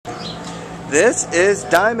This is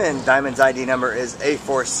Diamond. Diamond's ID number is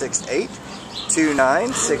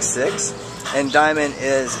A4682966. And Diamond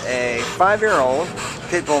is a 5-year-old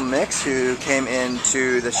pit bull mix who came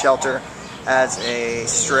into the shelter as a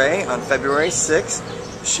stray on February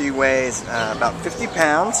 6th. She weighs about 50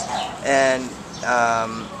 pounds, and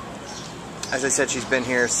as I said, she's been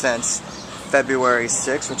here since February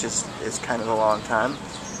 6th, which is kind of a long time,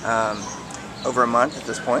 over a month at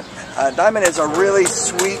this point. Diamond is a really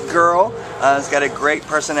sweet girl. Has got a great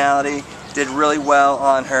personality, did really well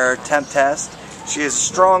on her temp test. She is a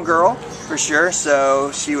strong girl, for sure,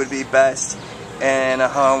 so she would be best in a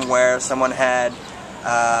home where someone had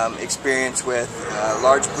experience with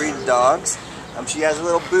large breed dogs. She has a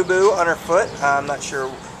little boo-boo on her foot. I'm not sure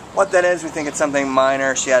what that is. We think it's something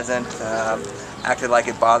minor. She hasn't acted like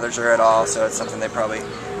it bothers her at all, so it's something they probably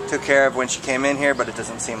took care of when she came in here, but it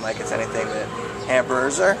doesn't seem like it's anything that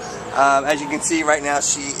hampers her. As you can see right now,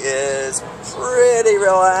 she is pretty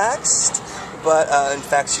relaxed, but in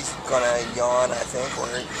fact she's gonna yawn, I think, or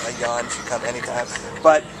a yawn should come anytime.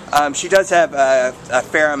 But she does have a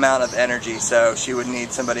fair amount of energy, so she would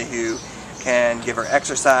need somebody who can give her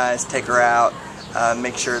exercise, take her out,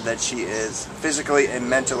 make sure that she is physically and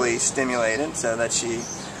mentally stimulated so that she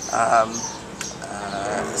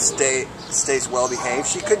stays well behaved.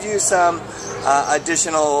 She could use some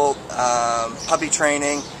additional puppy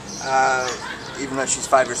training. Even though she's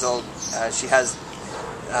 5 years old, she has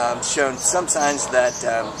shown some signs that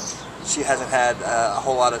she hasn't had a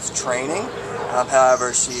whole lot of training.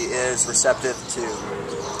 However, she is receptive to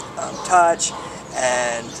touch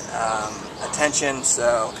and attention,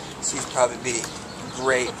 so she'd probably be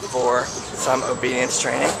great for some obedience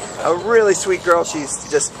training. A really sweet girl. She's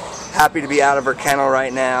just happy to be out of her kennel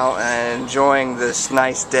right now and enjoying this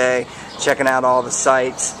nice day, checking out all the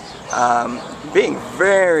sights, being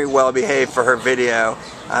very well behaved for her video.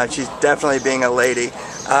 She's definitely being a lady.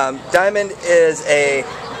 Diamond is a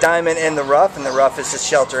diamond in the rough, and the rough is a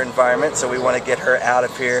shelter environment, so we want to get her out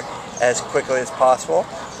of here as quickly as possible.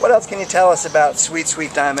 What else can you tell us about sweet,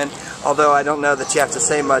 sweet Diamond? Although I don't know that you have to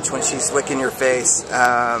say much when she's licking your face.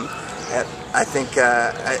 I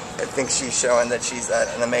think she's showing that she's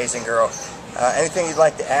an amazing girl. Anything you'd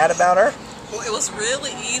like to add about her? Well, it was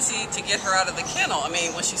really easy to get her out of the kennel. I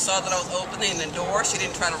mean, when she saw that I was opening the door, she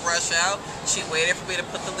didn't try to rush out. She waited for me to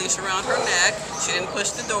put the leash around her neck. She didn't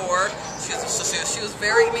push the door. She was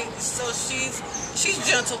very, so she's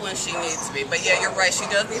gentle when she needs to be. But yeah, you're right. She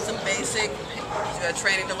does need some basic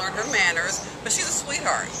training to learn her manners. But she's a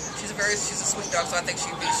sweetheart. She's a sweet dog, so I think she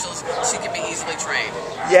can be easily trained.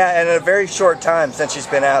 Yeah, and in a very short time since she's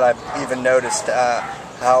been out, I've even noticed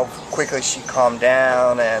how quickly she calmed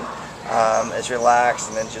down and is relaxed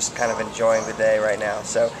and then just kind of enjoying the day right now.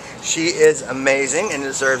 So she is amazing and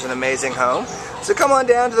deserves an amazing home. So come on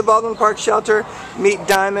down to the Baldwin Park shelter, meet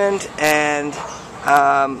Diamond, and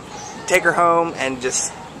take her home and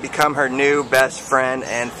just become her new best friend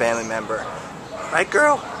and family member. Right,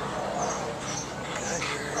 girl?